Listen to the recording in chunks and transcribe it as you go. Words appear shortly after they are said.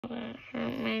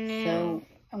So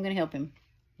I'm gonna help him.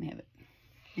 Let me have it.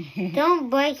 Don't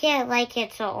break it like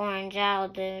it's an orange. I'll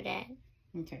do that.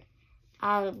 Okay.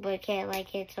 I'll break it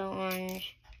like it's an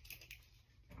orange.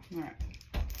 All right.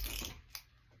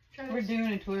 We're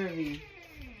doing a tour of you.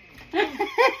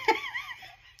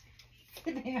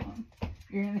 Sit down.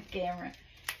 You're in the camera.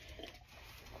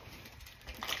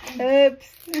 Oops.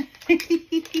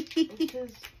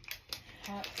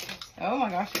 Oh my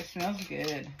gosh, it smells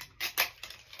good.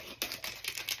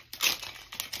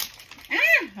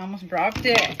 Ah, I almost dropped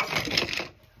it.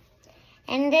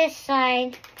 And this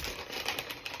side.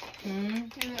 I'm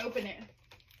gonna open it.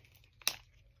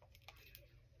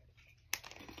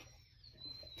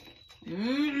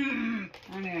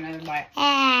 I need another bite.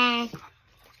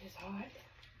 It's hot.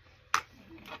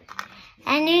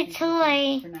 A new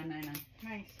toy. For $9.99.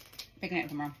 Nice. Picking it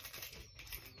tomorrow.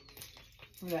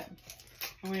 Look at that.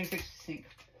 I'm going to fix the sink.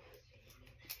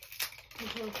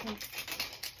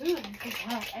 Ooh, it's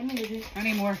hot. I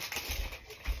need more.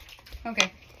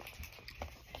 Okay.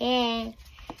 Yeah.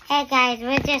 Hey guys,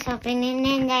 we're just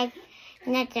opening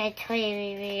that's a toy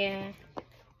review.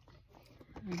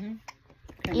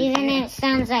 Even it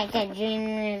sounds like a dream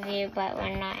review, but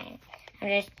we're not. I'm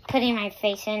just putting my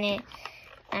face in it.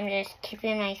 I'm just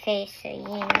keeping my face so you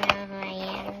know who I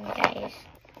am, guys.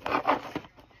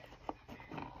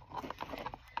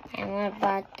 And what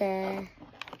about the...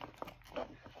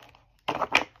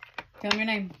 Tell them your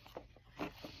name.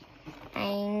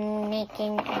 I'm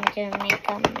making Andrew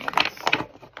makeup marks.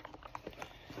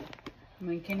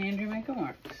 Making Andrew makeup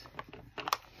marks.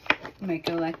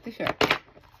 Mako like the shark.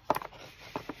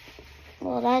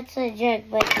 Well, that's a joke,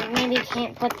 but you maybe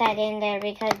can't put that in there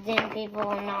because then people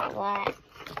will not laugh.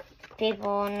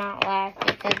 People will not laugh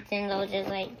because then they'll just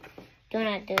like, do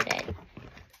not do that.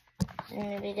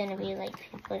 And they're gonna be like,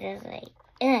 people just like,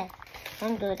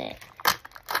 don't do that.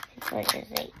 People are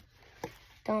just like,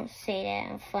 don't say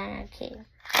that in front of kids.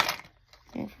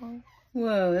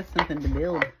 Whoa, that's something to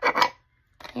build.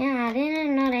 Yeah, I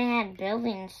didn't know they had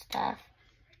building stuff.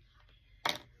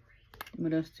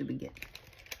 What else did we get?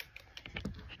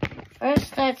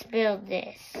 First, let's build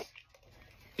this.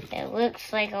 It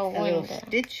looks like a window. Little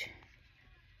Stitch.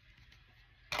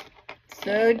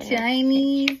 So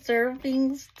tiny,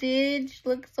 surfing Stitch.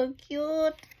 Looks so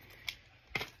cute.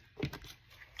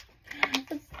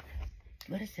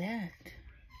 What is that?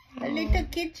 A little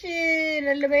kitchen,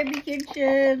 a little baby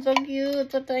kitchen. So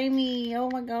cute, so tiny. Oh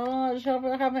my gosh, how do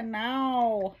I have it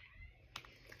now?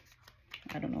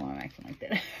 I don't know why I'm acting like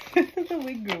that. The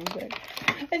wig girl was like,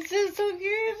 it's just so cute.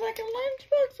 It's like a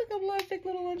lunchbox, like a plastic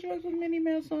little lunchbox with Minnie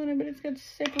Mouse on it, but it's got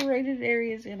separated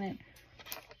areas in it.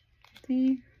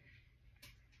 See?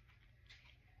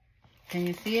 Can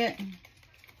you see it?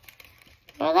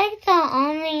 We're like the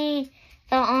only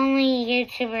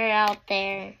YouTuber out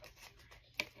there.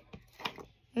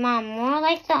 Mom, we're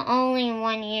like the only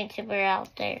one YouTuber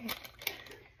out there.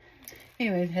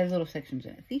 Anyways, it has little sections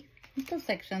in it. See? Little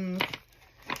sections.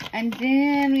 And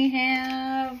then we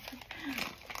have...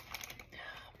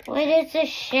 Wait, it's a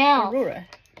shelf. Aurora.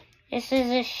 This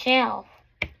is a shelf.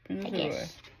 Princess I Aurora.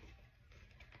 guess.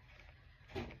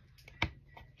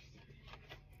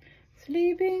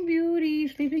 Sleeping Beauty,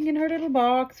 sleeping in her little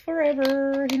box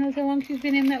forever. Who knows how long she's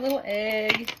been in that little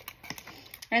egg.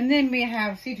 And then we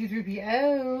have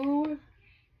C2-3PO.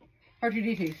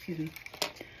 R2-D2, excuse me.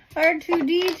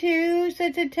 R2-D2,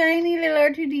 such a tiny little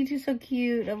R2-D2, so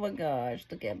cute. Oh my gosh,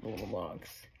 look at the little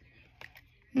box.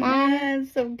 Mom.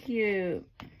 That's so cute.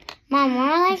 Mom,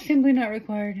 we're like... It's simply not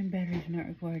required, and batteries are not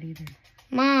required either.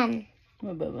 Mom.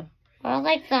 What, Bubba? We're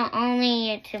like the only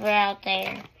YouTuber out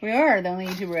there. We are the only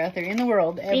YouTuber out there in the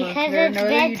world ever. Because there are it's no other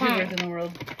bedtime. YouTubers in the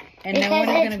world. And Because no one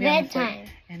is going to it's be on the bedtime. floor.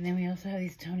 And then we also have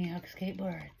these Tony Hawk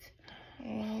skateboards.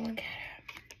 Oh, look at him.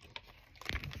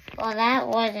 Well, that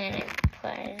wasn't a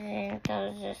present. That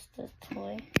was just a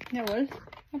toy. That was.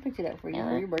 I picked it up for you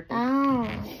for your birthday. Oh.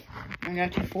 I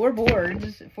got you 4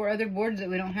 boards. 4 other boards that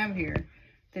we don't have here.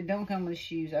 That don't come with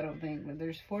shoes, I don't think. But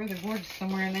there's 4 other boards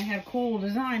somewhere, and they have cool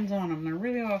designs on them. They're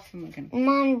really awesome looking.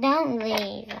 Mom, don't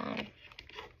leave them.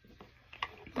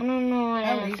 I don't know what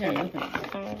Oh, else these are open.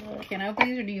 Can I open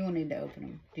these, or do you need to open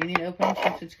them? Do you need to open them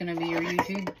since it's going to be your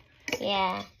YouTube?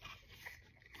 Yeah.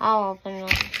 I'll open them.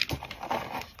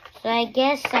 So I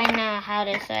guess I know how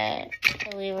this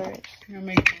really works. I'll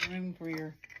make room for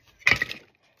your...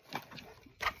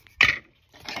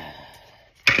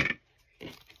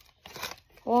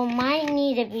 Well, mine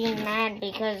need to be mad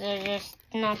because there's just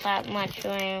not that much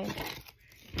room.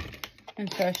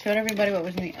 And so I showed everybody what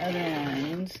was in the other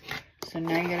ones. So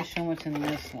now you gotta show them what's in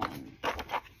this one.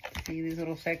 See these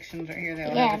little sections right here?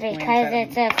 They'll Yeah, have a toy because inside of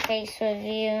it's them. a face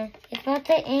review. It's about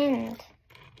to end.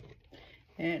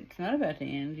 It's not about to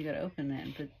end. You gotta open that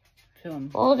and show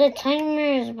them. Oh, the timer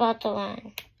is about to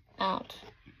run out.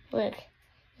 Look,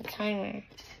 the timer.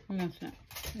 Oh, no, it's not.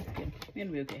 It's good.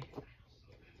 It'll be okay.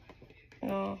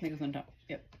 No. I think it's on top.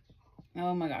 Yep.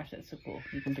 Oh my gosh, that's so cool.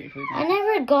 You can put your toys I on.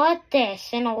 never got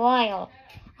this in a while.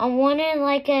 I wanted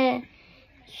like a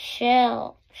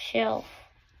shelf.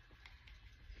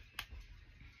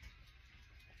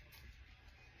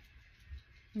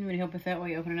 You want to help with that while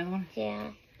you open another one?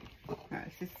 Yeah.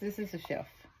 Alright, so this is a shelf.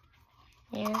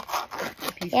 Yeah.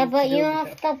 Pieces Yeah, but to you build the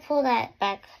have shelf. to pull that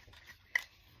back.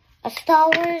 A Star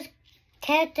Wars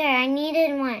character. I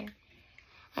needed one.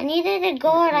 I needed a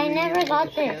guard. I never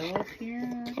got this. Shelf here.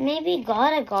 I maybe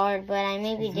got a guard, but I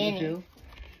maybe Is it a didn't. shelf?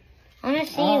 I want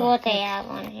to see Oh, what they have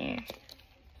on here.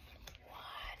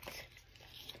 What?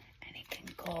 And it can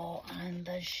go on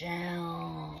the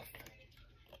shelf.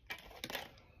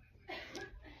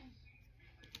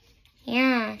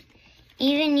 Yeah.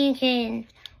 Even you can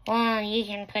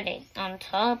put it on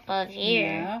top of here,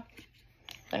 Yeah.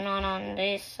 but not on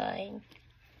this side.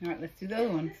 Alright, let's do the other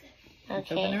ones.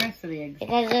 Let's Okay. open the rest of the eggs.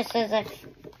 Because this is a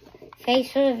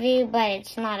face review, but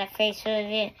it's not a face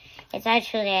review. It's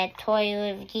actually a toy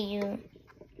review.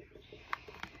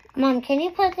 Mom, can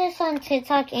you put this on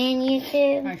TikTok and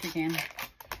YouTube? I sure can.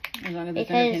 As long as it's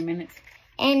Because- under 10 minutes.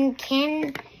 And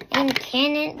can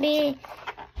it be?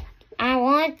 I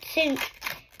want to.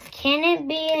 Can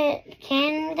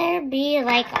there be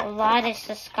like a lot of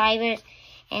subscribers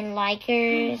and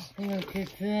likers? Look at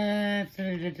that.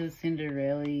 Little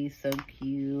Cinderella. So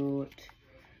cute.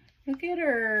 Look at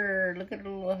her. Look at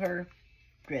her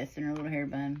dress and her little hair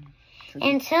bun. So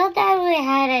cute. Until that we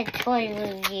had a toy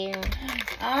review.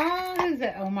 Oh, who's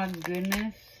that? Oh my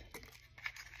goodness.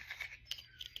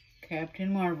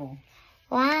 Captain Marvel.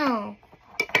 Wow.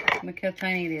 Look how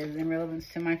tiny it is in relevance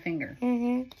to my finger.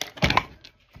 Mhm.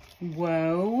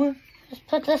 Whoa. Let's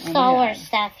put the my Star Wars God.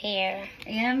 stuff here.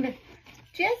 And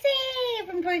Jessie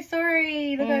from Toy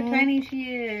Story. Look how Mhm. tiny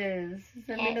she is. It's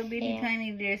a little Yes, bitty yeah.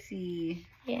 tiny Jessie.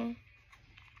 Yeah.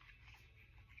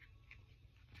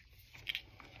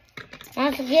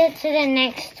 Let's get to the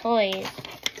next toys.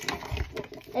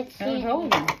 Let's That was see.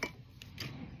 old one.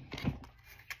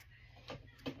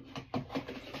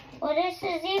 Well, this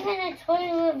is even a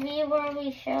toy review where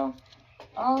we show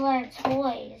all our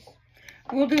toys.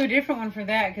 We'll do a different one for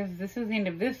that because this is the end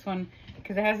of this one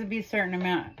because it has to be a certain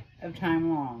amount of time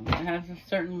long. It has a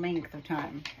certain length of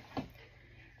time.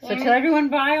 So Yeah. tell everyone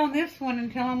bye on this one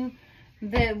and tell them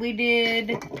that we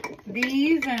did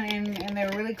these and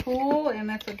they're really cool and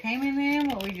that's what came in them.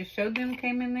 What we just showed them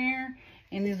came in there.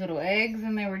 And these little eggs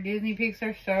and they were Disney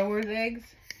Pixar Star Wars eggs.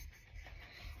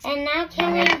 And now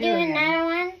can Yeah, we two do of them. another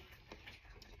one?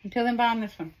 And tell them bye on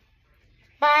this one.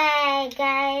 Bye,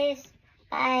 guys.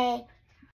 Bye.